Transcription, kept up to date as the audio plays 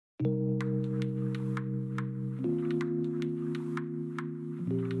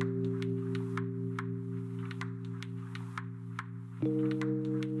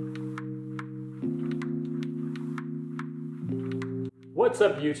What's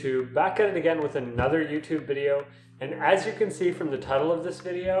up YouTube? Back at it again with another YouTube video, and as you can see from the title of this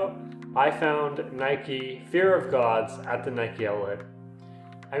video, I found Nike Fear of Gods at the Nike outlet.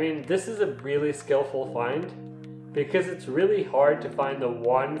 I mean, this is a really skillful find because it's really hard to find the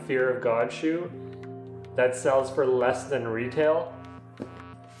one Fear of God shoe that sells for less than retail.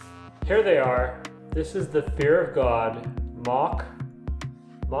 Here they are. This is the Fear of God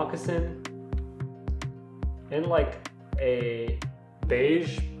Moccasin in like a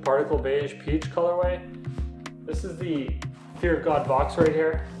beige, particle beige peach colorway. This is the Fear of God box right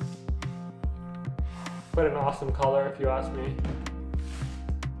here. Quite an awesome color if you ask me.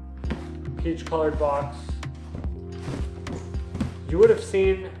 Peach colored box. You would have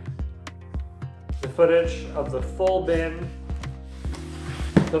seen the footage of the full bin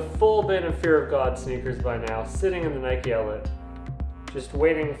of Fear of God sneakers by now, sitting in the Nike outlet, just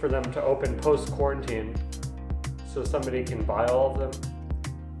waiting for them to open post-quarantine so somebody can buy all of them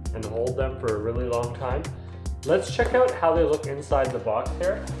and hold them for a really long time. Let's check out how they look inside the box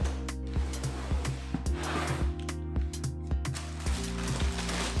here.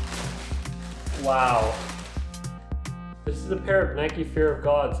 Wow. This is a pair of Nike Fear of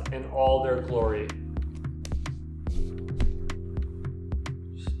Gods in all their glory.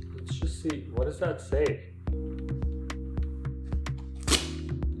 Let's just see, what does that say?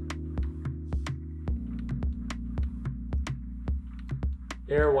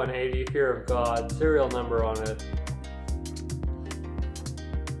 Air 180, Fear of God, serial number on it.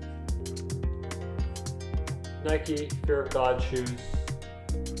 Nike Fear of God shoes.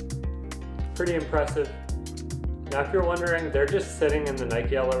 Pretty impressive. Now if you're wondering, they're just sitting in the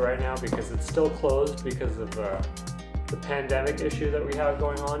Nike outlet right now because it's still closed because of the pandemic issue that we have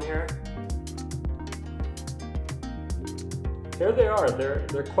going on here. There they are,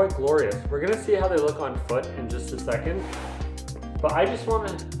 they're quite glorious. We're gonna see how they look on foot in just a second. But I just want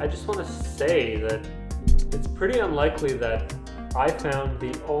to say that it's pretty unlikely that I found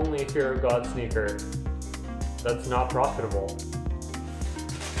the only Fear of God sneaker that's not profitable.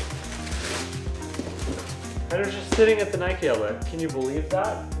 And it's just sitting at the Nike outlet. Can you believe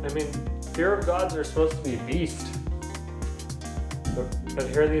that? I mean, Fear of Gods are supposed to be a beast. But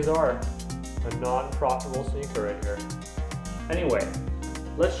here these are. A non-profitable sneaker right here. Anyway,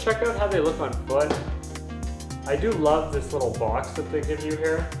 let's check out how they look on foot. I do love this little box that they give you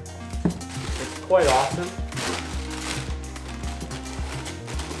here. It's quite awesome.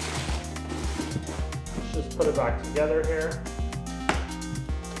 Let's just put it back together here.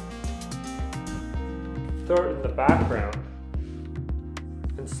 Throw it in the background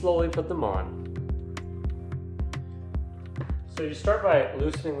and slowly put them on. So you start by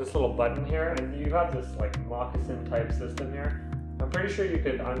loosening this little button here, and you have this like moccasin type system here. I'm pretty sure you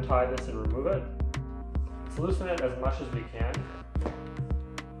could untie this and remove it. Let's loosen it as much as we can.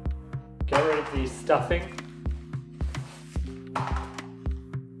 Get rid of the stuffing.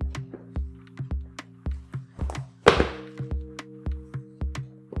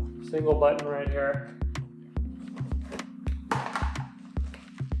 Single button right here.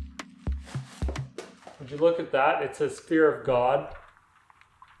 Would you look at that? It says Fear of God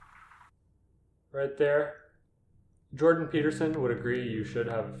right there. Jordan Peterson would agree you should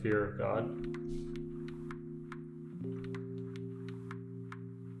have a fear of God.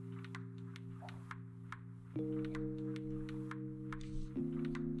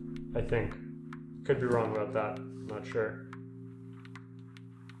 I think. Could be wrong about that. I'm not sure.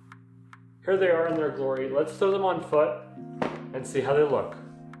 Here they are in their glory. Let's throw them on foot and see how they look.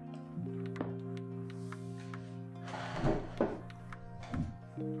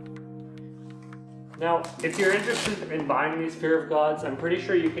 Now, if you're interested in buying these Fear of Gods, I'm pretty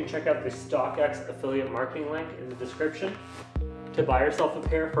sure you can check out the StockX affiliate marketing link in the description to buy yourself a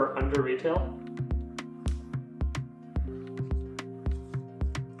pair for under retail.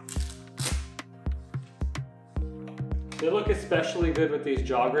 They look especially good with these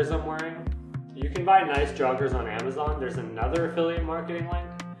joggers I'm wearing. You can buy nice joggers on Amazon. There's another affiliate marketing link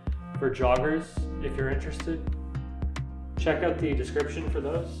for joggers if you're interested. Check out the description for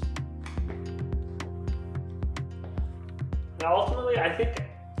those. Now ultimately, I think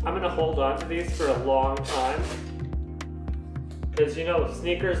I'm gonna hold on to these for a long time because, you know,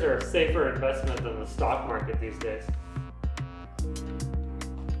 sneakers are a safer investment than the stock market these days.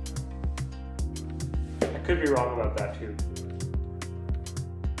 I could be wrong about that too.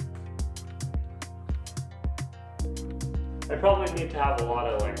 I probably need to have a lot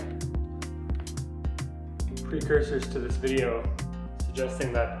of like precursors to this video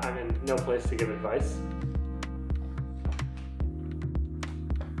suggesting that I'm in no place to give advice.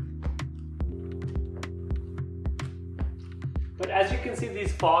 as you can see,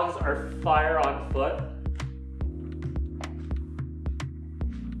 these fogs are fire on foot.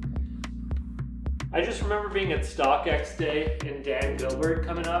 I just remember being at StockX Day and Dan Gilbert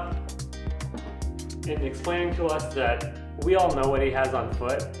coming up and explaining to us that we all know what he has on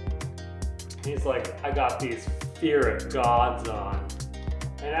foot. He's like, I got these Fear of Gods on.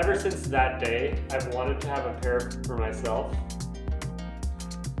 And ever since that day, I've wanted to have a pair for myself.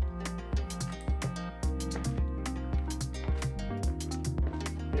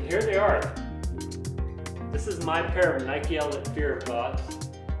 And here they are. This is my pair of Nike Outlet Fear of Gods.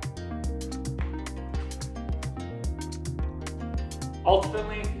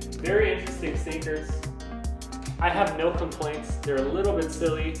 Ultimately, very interesting sneakers. I have no complaints. They're a little bit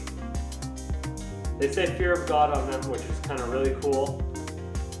silly. They say Fear of God on them, which is kind of really cool.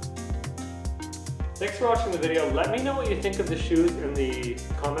 Thanks for watching the video. Let me know what you think of the shoes in the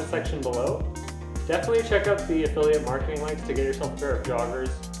comment section below. Definitely check out the affiliate marketing links to get yourself a pair of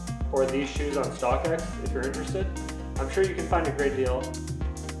joggers or these shoes on StockX if you're interested. I'm sure you can find a great deal.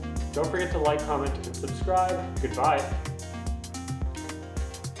 Don't forget to like, comment, and subscribe. Goodbye.